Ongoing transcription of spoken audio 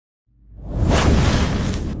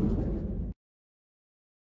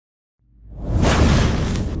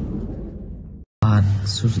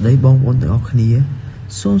សួស្តីបងប្អូនទាំងអស់គ្នា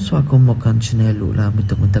សូមស្វាគមន៍មកកាន់ Channel លោកឡាមួយ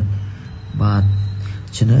ទឹកបាទ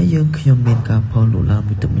Channel យើងខ្ញុំមានការផលលោកឡា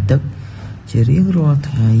មួយទឹកជារៀងរាល់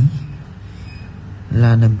ថ្ងៃ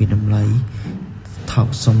ឡានមានតម្លៃថោក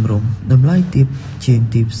សមរម្យតម្លៃទាបជាង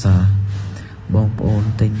ទីផ្សារបងប្អូន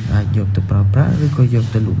ទិញអាចយកទៅប្រើប្រាស់ឬក៏យក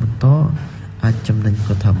ទៅលក់បន្តអាចចំណេញ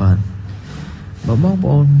ក៏ថាបានបើបងប្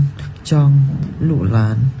អូនចង់លក់ឡា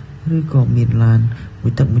នឬក៏មានឡានមួ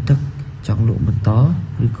យទឹកចង់លក់បន្ត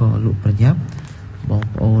ឬក៏លក់ប្រញាប់បង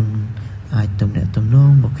ប្អូនអាចទំនាក់ទំនង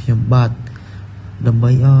មកខ្ញុំបាទដើម្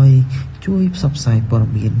បីឲ្យជួយផ្សព្វផ្សាយព័ត៌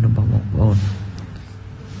មានរបស់បងប្អូន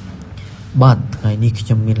បាទថ្ងៃនេះខ្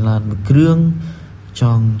ញុំមានឡានមួយគ្រឿងច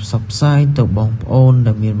ង់ផ្សព្វផ្សាយទៅបងប្អូន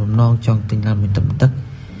ដែលមានបំណងចង់ទិញឡានមួយទឹក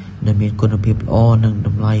ដែលមានគុណភាពល្អនិងត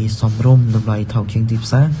ម្លៃសមរម្យតម្លៃថោកជាងទីផ្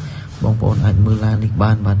សារបងប្អូនអាចមើលឡាននេះ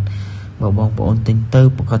បានបាទបើបងប្អូនទិញទៅ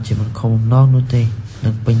ប្រកាសជាមិនខុសបំណងនោះទេនឹ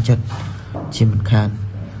ងពេញចិត្តជាមិនខាន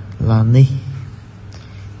ឡាននេះ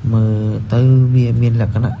មើលទៅវាមានល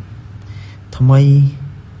ក្ខណៈថ្មី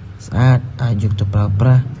ស្អាតអាចយកទៅប្រើប្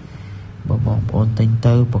រាស់បើបងប្អូនទិញ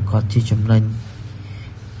ទៅប្រកាសជាចំណេញ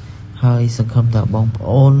ហើយសង្ឃឹមថាបងប្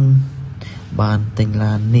អូនបានទិញ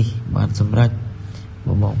ឡាននេះបានសម្រេច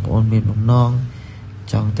បើបងប្អូនមានបំណង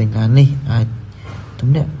ចង់ទិញឡាននេះអាចទំ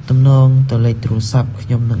នាក់ទំនងទៅលេខទូរស័ព្ទខ្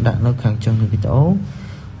ញុំនឹងដាក់នៅខាងចុងនៃវីដេអូ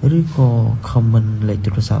ឬក៏ comment លេខទូ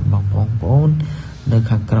រស័ព្ទបងប្អូននៅ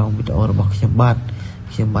ខាងក្រោមវីដេអូរបស់ខ្ញុំបាទ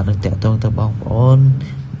នឹងតាក់ទងទៅបងប្អូន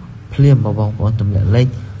ភ្លាមបើបងប្អូនទម្លាក់លេខ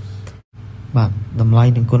បាទតម្លៃ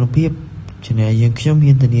និងគុណភាពChannelយើងខ្ញុំ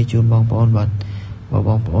ហ៊ានធានាជូនបងប្អូនបាទបើប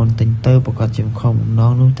ងប្អូនទិញទៅប្រកាសជាមិនខុសបំណ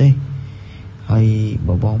ងនោះទេហើយ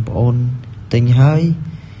បើបងប្អូនទិញហើយ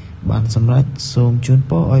បានសម្រេចសូមជូន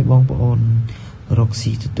ពរឲ្យបងប្អូនរក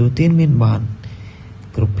ស៊ីទទួលទានមានបាន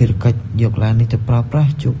គ្រប់ភារកិច្ចយកឡាននេះទៅប្រើប្រា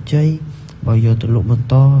ស់ជោគជ័យបើយកទៅលក់បន្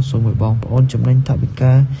តសូមឲ្យបងប្អូនចំណេញថវិ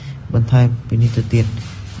កាបន្ថែមពីនេះទៅទៀត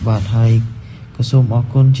បាទហើយក៏សូមអរ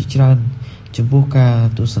គុណជាច្រើនចំពោះការ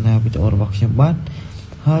ទស្សនាវីដេអូរបស់ខ្ញុំបាទ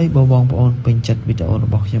ហើយបើបងប្អូនពេញចិត្តវីដេអូរ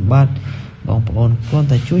បស់ខ្ញុំបាទបងប្អូនគ្រាន់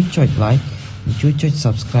តែជួយចុច like និងជួយចុច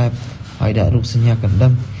subscribe ហើយដាក់រូបសញ្ញាកណ្ដឹ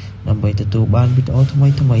ងដើម្បីទទួលបានវីដេអូថ្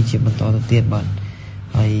មីជាបន្តទៅទៀតបាទ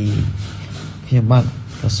ហើយខ្ញុំបាទ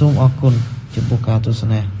ក៏សូមអរគុណចំពោះការទស្ស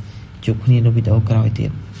នាជួបគ្នានៅវីដេអូក្រោយទៀ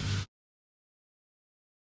ត